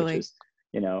Hawthorne, totally. which is,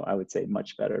 I would say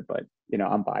much better, but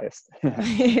I'm biased.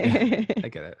 Yeah, I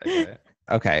get it.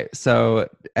 Okay, so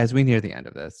as we near the end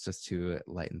of this, just to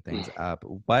lighten things up,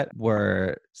 what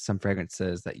were some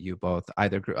fragrances that you both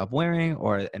either grew up wearing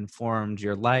or informed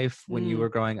your life when you were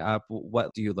growing up?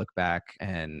 What do you look back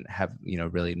and have,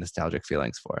 really nostalgic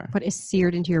feelings for? What is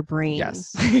seared into your brain?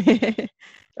 Yes.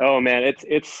 Oh man,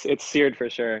 it's seared for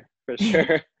sure.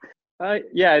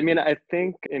 Yeah, I mean, I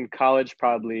think in college,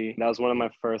 probably that was one of my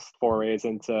first forays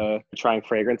into trying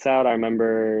fragrance out. I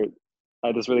remember I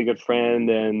had this really good friend,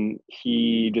 and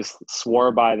he just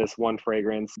swore by this one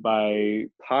fragrance by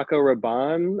Paco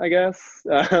Rabanne, I guess.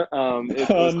 It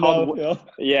was called. No.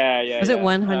 Yeah. Was it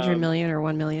 100 million or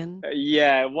 1 million?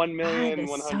 Yeah, 1 million, there's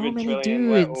 100 so many trillion,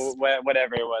 dudes.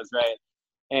 whatever it was, right?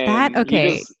 And That,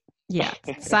 okay. he just, Yeah.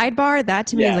 Sidebar, that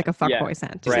to me is like a fuckboy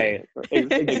scent. Right.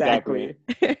 Exactly.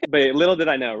 But little did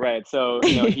I know, right? So,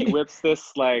 he whips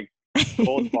this like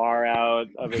gold bar out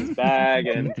of his bag,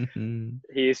 and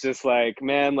he's just like,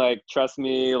 man, like, trust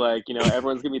me, like,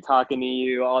 everyone's gonna be talking to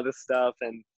you, all this stuff,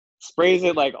 and sprays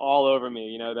it like all over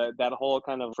me, that whole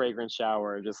kind of fragrance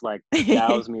shower, just like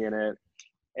douse me in it.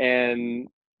 And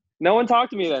No one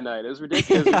talked to me that night. It was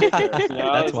ridiculous. Ridiculous. You know,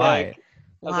 I That's was why. like,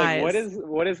 I was like,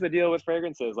 what is the deal with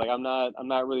fragrances? Like, I'm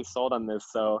not really sold on this.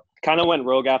 So kind of went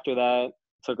rogue after that,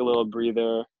 took a little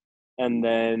breather. And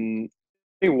then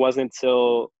it wasn't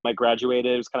until I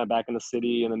graduated, it was kind of back in the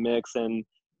city in the mix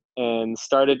and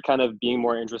started kind of being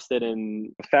more interested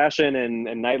in fashion and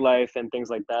nightlife and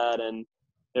things like that. And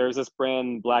there was this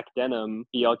brand, Black Denim,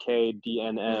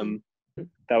 BLKDNM,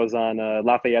 that was on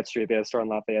Lafayette Street. They had a store on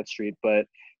Lafayette Street, but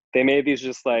they made these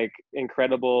just like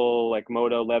incredible like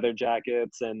moto leather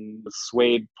jackets and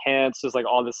suede pants, just like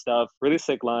all this stuff. Really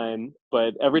sick line.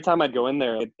 But every time I'd go in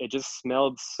there, it just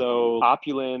smelled so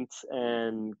opulent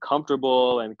and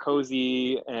comfortable and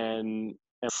cozy and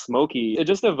smoky. It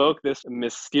just evoked this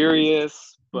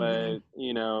mysterious, but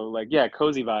you know, like, yeah,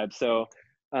 cozy vibe. So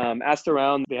asked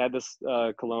around, they had this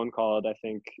cologne called, I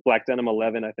think, Black Denim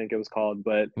 11, I think it was called.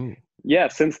 But yeah,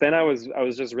 since then I was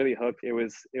just really hooked. It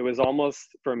was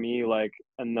almost for me like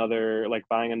another, like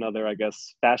buying another, I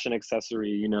guess, fashion accessory,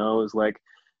 you know. It was like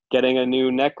getting a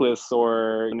new necklace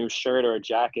or a new shirt or a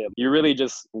jacket. You really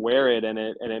just wear it and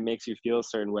it makes you feel a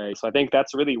certain way. So I think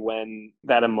that's really when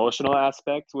that emotional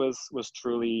aspect was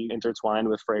truly intertwined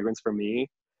with fragrance for me.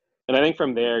 And I think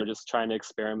from there, just trying to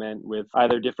experiment with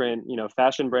either different, you know,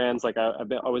 fashion brands. Like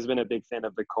I've always been a big fan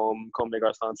of the Comme de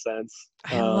Garçon scents.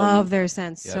 I love their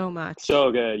scents so much.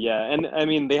 So good, yeah. And I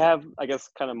mean, they have, I guess,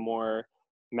 kind of more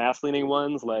mass-leaning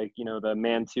ones, like, you know, the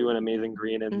Mantua and Amazing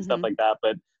Green and stuff like that.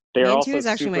 But they're also Mantua is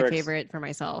actually my favorite for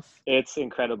myself. It's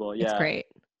incredible, yeah. It's great.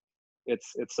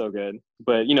 It's so good.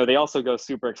 But, you know, they also go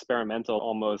super experimental,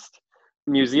 almost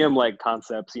museum-like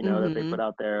concepts, you know, that they put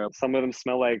out there. Some of them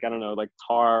smell like, I don't know, like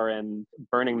tar and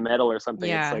burning metal or something.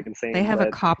 Yeah. It's like insane. They have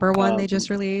a copper one they just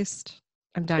released.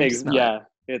 I'm dying to smell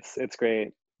it. It's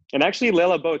great. And actually Le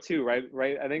Labo too, right?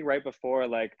 I think right before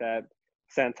like that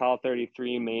Santal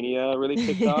 33 mania really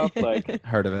kicked off. Like,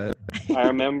 heard of it. I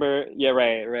remember, yeah,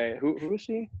 right. Who is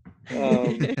she?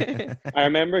 I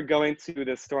remember going to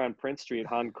this store on Prince Street,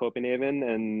 Han Copenhagen,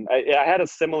 and I had a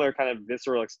similar kind of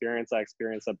visceral experience I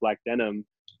experienced at Black Denim,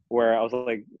 where I was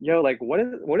like, yo, like, what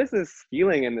is this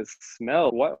feeling and this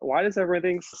smell? Why does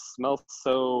everything smell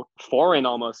so foreign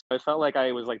almost? I felt like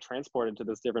I was like transported to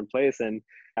this different place, and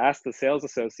asked the sales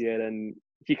associate, and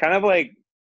he kind of like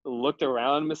looked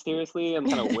around mysteriously and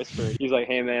kind of whispered. He's like,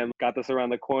 hey man, got this around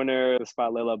the corner, the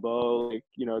spot Le Labo, like,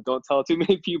 you know, don't tell too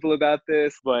many people about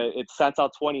this, but it's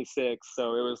Santal 26,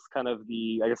 so it was kind of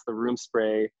the, I guess, the room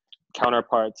spray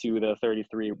counterpart to the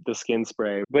 33, the skin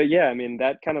spray. But yeah, I mean,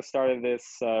 that kind of started this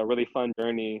really fun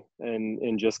journey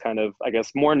and just kind of, I guess,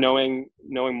 more knowing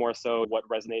more so what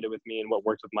resonated with me and what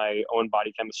worked with my own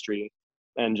body chemistry,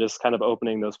 and just kind of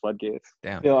opening those floodgates.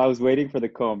 Damn. Phil, I was waiting for the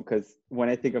Comme, because when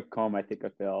I think of Comme, I think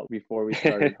of Phil. Before we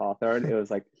started Hawthorne, it was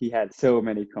like he had so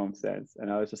many Comme scents, and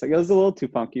I was just like, it was a little too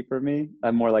funky for me.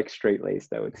 I'm more like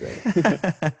straight-laced, I would say.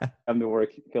 I'm the work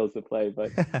kills the play,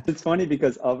 but it's funny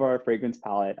because of our fragrance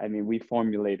palette, I mean, we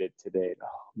formulated today,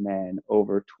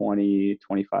 over 20,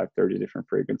 25, 30 different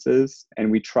fragrances, and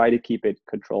we try to keep it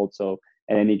controlled. So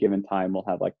at any given time, we'll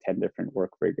have like 10 different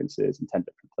work fragrances and 10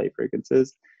 different play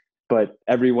fragrances. But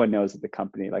everyone knows at the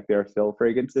company, like, there are Phil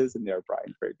fragrances and there are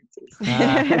Brian fragrances.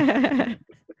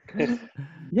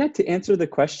 Yeah, to answer the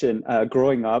question,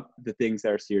 growing up, the things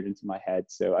that are seared into my head.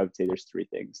 So I would say there's three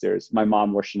things. There's my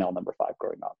mom wore Chanel No. 5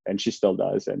 growing up, and she still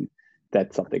does. And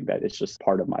that's something that is just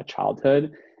part of my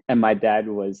childhood. And my dad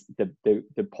was the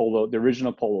Polo, the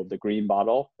original Polo, the green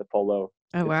bottle, the Polo.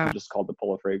 Oh, wow. It's just called the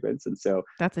Polo fragrance. And so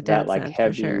that's a dad that like scent,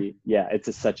 heavy, for sure. Yeah,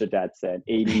 it's such a dad scent.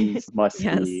 80s, musky.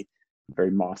 Yes.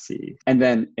 Very mossy. And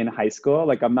then in high school,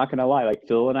 like, I'm not gonna lie, like,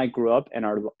 Phil and I grew up and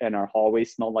our hallway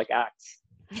smelled like Axe.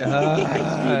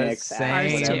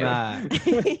 Same.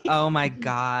 Oh my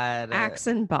god. Axe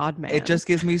and Bodman. It just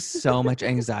gives me so much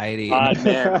anxiety.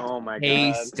 Bodman. Oh my god.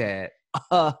 Taste it.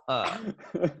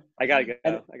 I gotta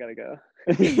go.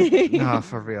 No,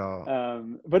 for real.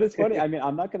 But it's funny. I mean,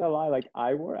 I'm not gonna lie. Like,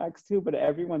 I wore Axe too, but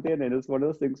everyone did, and it's one of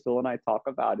those things Phil and I talk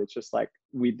about. It's just like,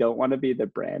 we don't want to be the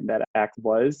brand that Axe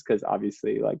was, because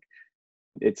obviously, like,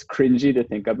 it's cringy to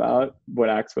think about what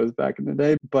Axe was back in the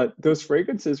day. But those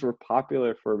fragrances were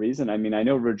popular for a reason. I mean, I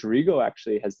know Rodrigo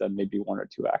actually has done maybe one or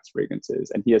two Axe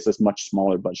fragrances, and he has this much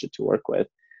smaller budget to work with.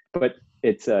 But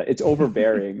it's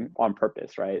overbearing on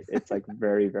purpose, right? It's like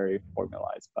very, very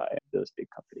formalized by those big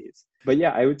companies. But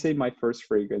yeah, I would say my first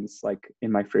fragrance, like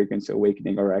in my fragrance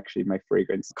awakening, or actually my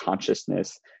fragrance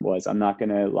consciousness, was, I'm not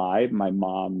gonna lie, my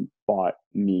mom bought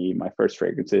me my first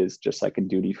fragrances just like in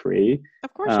duty free.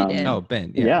 Of course she did. Oh,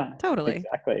 Ben. Yeah, totally.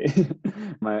 Exactly.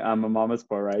 I'm a mama's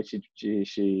boy, right?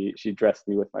 She dressed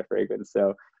me with my fragrance.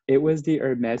 So It was the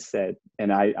Hermes set,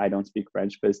 and I don't speak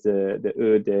French, but it's the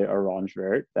Eau de Orange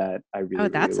Vert that I really, Oh,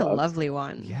 that's really a loved. lovely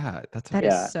one. Yeah, that's a That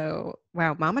Yeah. is so,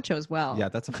 wow, Mama chose well. yeah,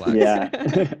 that's a flex.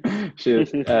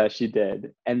 Yeah, she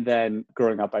did. And then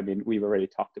growing up, I mean, we've already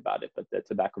talked about it, but the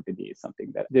Tobacco Vanille is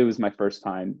something that it was my first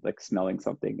time like smelling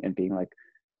something and being like,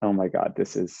 oh my God,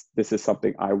 this is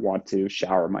something I want to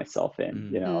shower myself in.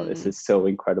 You know, this is so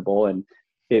incredible, and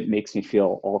it makes me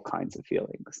feel all kinds of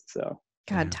feelings. So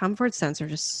God, Yeah. Tom Ford scents are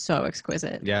just so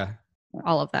exquisite. Yeah.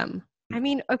 All of them. I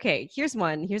mean, okay, here's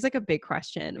one. Here's like a big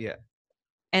question. Yeah.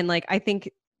 And like, I think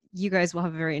you guys will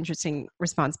have a very interesting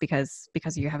response because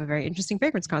you have a very interesting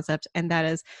fragrance concept. And that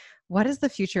is, what does the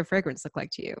future of fragrance look like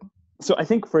to you? So I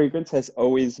think fragrance has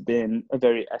always been a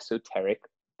very esoteric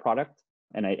product,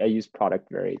 and I use product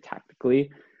very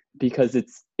tactically because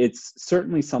it's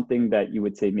certainly something that you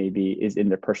would say maybe is in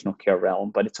the personal care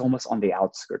realm, but it's almost on the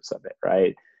outskirts of it,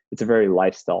 right? It's a very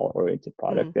lifestyle oriented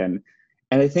product. And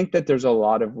I think that there's a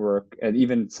lot of work and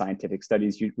even scientific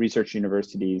studies, research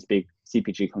universities, big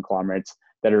CPG conglomerates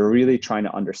that are really trying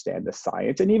to understand the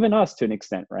science, and even us to an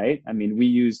extent, right? I mean, we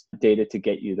use data to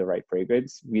get you the right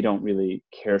fragrance. We don't really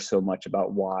care so much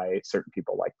about why certain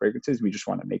people like fragrances. We just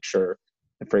want to make sure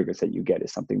the fragrance that you get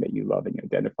is something that you love and you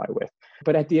identify with.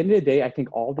 But at the end of the day, I think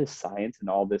all this science and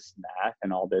all this math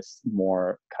and all this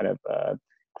more kind of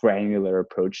granular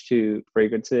approach to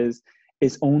fragrances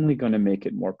is only going to make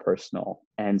it more personal.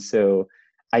 And so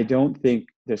I don't think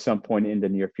there's some point in the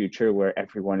near future where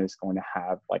everyone is going to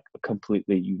have like a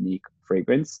completely unique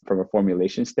fragrance from a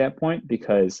formulation standpoint,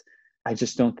 because I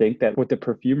just don't think that what the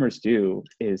perfumers do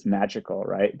is magical,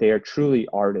 right? They are truly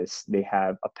artists. They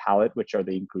have a palette, which are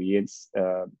the ingredients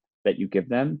that you give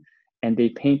them, and they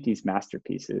paint these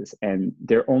masterpieces. And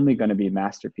they're only going to be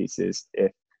masterpieces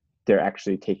if they're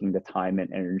actually taking the time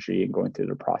and energy and going through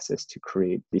the process to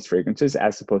create these fragrances,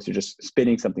 as opposed to just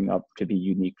spinning something up to be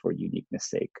unique for uniqueness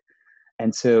sake.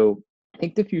 And so I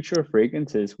think the future of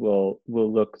fragrances will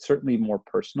look certainly more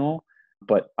personal,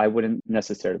 but I wouldn't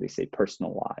necessarily say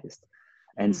personalized.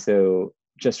 And so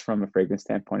just from a fragrance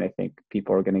standpoint, I think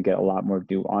people are going to get a lot more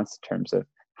nuance in terms of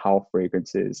how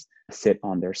fragrances sit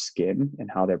on their skin and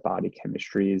how their body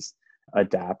chemistries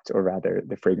adapt, or rather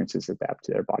the fragrances adapt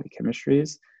to their body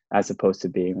chemistries, as opposed to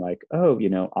being like, oh, you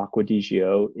know, Acqua di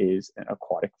Gio is an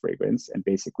aquatic fragrance and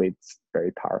basically it's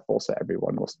very powerful, so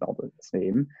everyone will smell the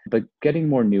same. But getting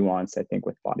more nuance, I think,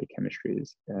 with body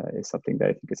chemistries is something that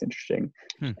I think is interesting.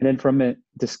 And then from a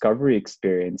discovery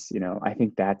experience, you know, I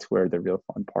think that's where the real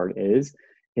fun part is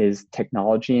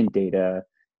technology and data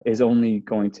is only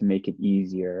going to make it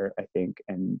easier, I think,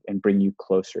 and bring you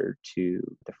closer to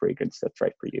the fragrance that's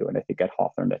right for you. And I think at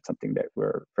Hawthorne, that's something that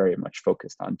we're very much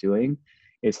focused on doing,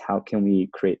 is how can we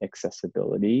create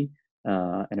accessibility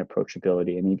and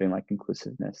approachability and even like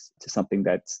inclusiveness to something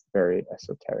that's very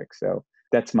esoteric. So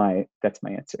that's my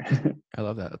answer. I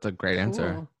love that. That's a great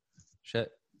answer. Cool. Shit.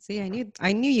 See,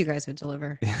 I knew you guys would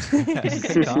deliver.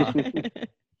 Good call.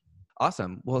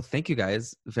 Awesome. Well, thank you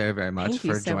guys very, very much Thank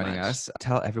you for so joining much. us.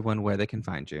 Tell everyone where they can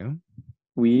find you.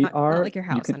 We Not are like your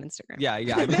house on Instagram. Yeah.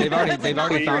 I mean, they've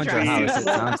already found your house. It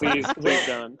sounds like. Please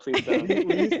don't. Please don't.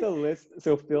 we used to list,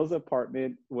 so Phil's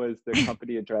apartment was the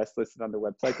company address listed on the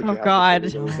website. Did Oh, you have God.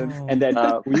 the reasons? And then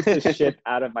we used to ship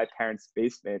out of my parents'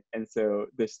 basement, and so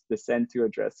the send to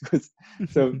address was,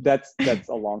 so that's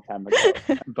a long time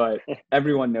ago, but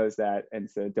everyone knows that, and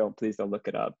so please don't look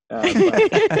it up.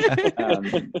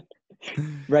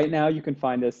 Right now you can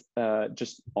find us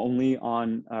just only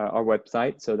on our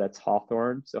website, so that's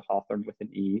Hawthorne, so Hawthorne with an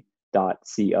E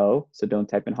 .co. So don't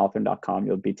type in hawthorne.com.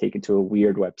 You'll be taken to a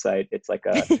weird website. It's like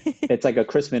a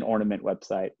Christmas ornament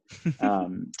website.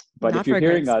 But Not if you're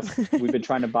hearing fragrance. us, we've been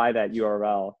trying to buy that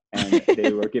URL and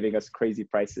they were giving us crazy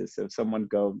prices. So someone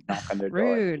go knock on their door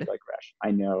and be Rude. like, Rash,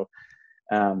 I know.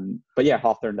 But yeah,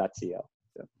 hawthorne.co.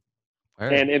 So.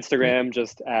 And Instagram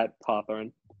just at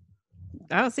Hawthorne.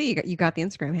 Oh, see, you got the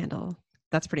Instagram handle.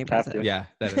 That's pretty Have impressive. to. Yeah,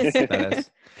 that is.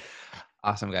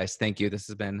 Awesome, guys. Thank you. This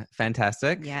has been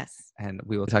fantastic. Yes. And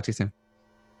we will talk to you soon.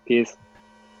 Peace.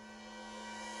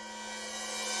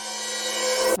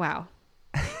 Wow.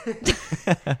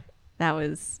 That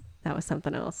was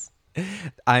something else.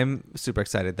 I'm super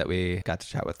excited that we got to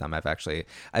chat with them.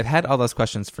 I've had all those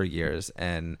questions for years,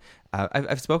 and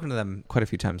I've spoken to them quite a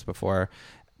few times before,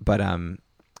 but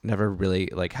never really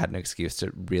like had an excuse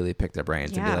to really pick their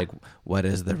brains and be like, what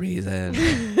is the reason?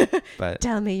 But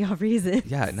tell me your reason.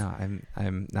 yeah, no,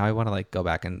 I'm now I want to like go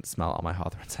back and smell all my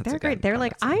Hawthorne scents They're again. great. They're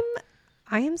like, That's-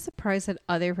 I am surprised that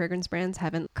other fragrance brands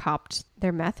haven't copped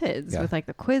their methods Yeah. with like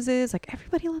the quizzes. Like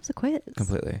everybody loves a quiz.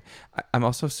 Completely. I'm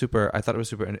also I thought it was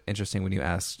super interesting when you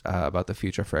asked about the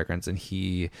future fragrance, and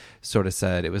he sort of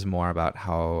said it was more about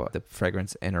how the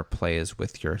fragrance interplays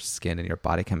with your skin and your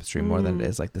body chemistry more than it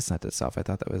is like the scent itself. I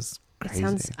thought that was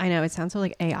crazy. I know, it sounds so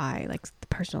like AI, like the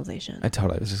personalization. I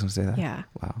was just going to say that. Yeah.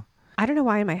 Wow. I don't know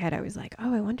why in my head I was like,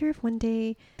 oh, I wonder if one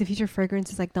day the future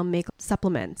fragrance is like they'll make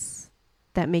supplements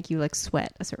that make you like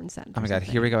sweat a certain scent. Oh my God,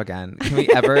 here we go again. Can we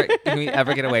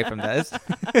ever get away from this?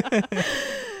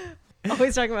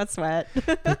 Always talking about sweat.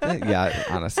 Yeah,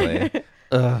 honestly.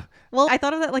 Ugh. Well, I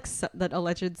thought of that like that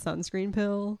alleged sunscreen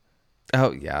pill.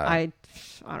 Oh yeah. I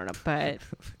don't know, but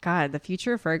God, the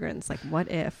future of fragrance. Like, what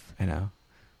if I know.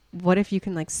 you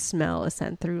can like smell a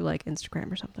scent through like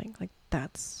Instagram or something? Like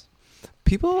that's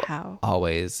People how.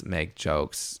 always make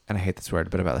jokes, and I hate this word,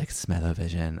 but about like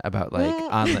smell-o-vision, about like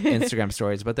on the Instagram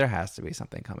stories, but there has to be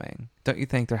something coming. Don't you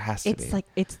think there has to be? It's like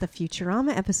it's the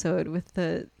Futurama episode with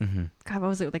the God, what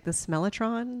was it, like the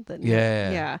Smellotron?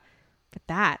 Yeah. But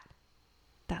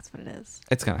that's what it is.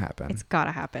 It's gonna happen. It's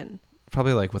gotta happen.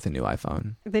 Probably like with a new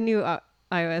iPhone. The new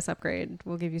iOS upgrade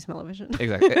will give you smell-o-vision.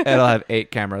 Exactly. It'll have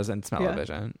 8 cameras and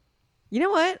smell-o-vision. You know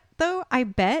what though? I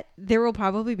bet there will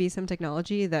probably be some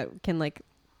technology that can like,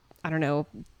 I don't know,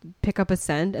 pick up a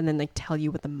scent and then like tell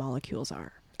you what the molecules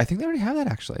are. I think they already have that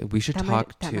actually. We should That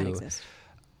talk might exist.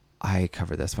 I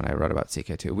covered this when I wrote about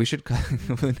CK2. We should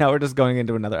now we're just going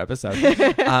into another episode.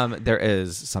 There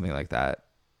is something like that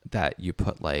you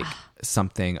put like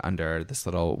something under this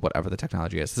little whatever the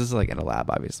technology is. This is like in a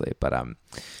lab obviously, but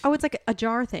Oh, it's like a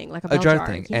jar thing, like a a bell jar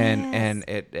thing. Yes. And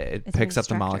it It's picks an up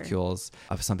the extractor. molecules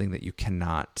of something that you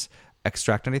cannot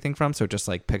extract anything from, so it just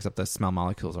like picks up the smell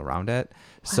molecules around it.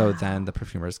 So then the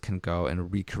perfumers can go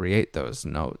and recreate those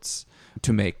notes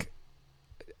to make,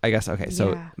 I guess, okay,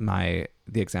 so Yeah.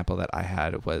 the example that I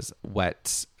had was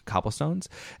wet cobblestones,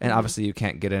 and Mm-hmm. obviously you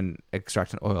can't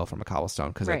extract an oil from a cobblestone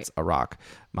because Right. it's a rock.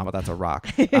 Mama, that's a rock.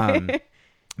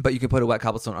 But you can put a wet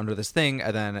cobblestone under this thing,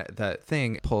 and then the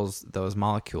thing pulls those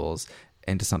molecules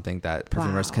into something that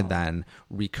perfumers can Wow. then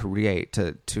recreate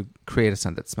to create a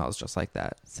scent that smells just like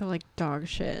that. So like dog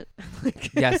shit.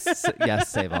 Like- Yes, yes,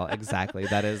 Saval, exactly.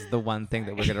 That is the one thing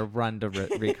that we're gonna run to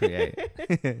recreate.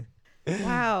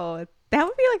 Wow. That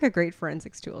would be like a great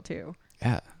forensics tool too.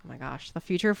 Yeah, Oh my gosh. The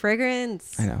future of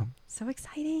fragrance. I know. So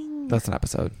exciting. That's an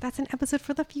episode That's an episode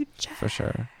for the future. for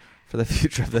sure. For the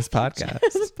future of this podcast.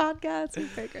 This podcast with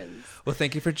fragrance. Well,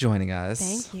 thank you for joining us.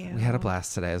 Thank you. We had a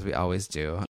blast today, as we always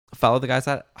do. Follow the guys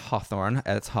at Hawthorne.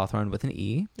 It's Hawthorne with an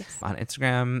E. Yes. On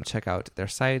Instagram. Check out their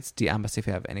sites. DM us if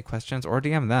you have any questions, or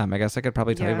DM them. I guess I could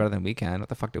probably tell you Yeah. better than we can. What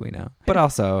the fuck do we know? But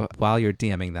also, while you're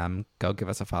DMing them, go give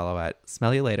us a follow at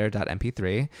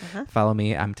smellylater.mp3. Uh-huh. Follow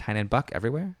me. I'm Tynan Buck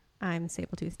everywhere. I'm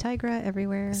Sabletooth Tigra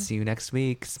everywhere. See you next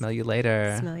week. Smell you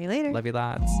later. Smell you later. Love you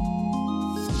lots.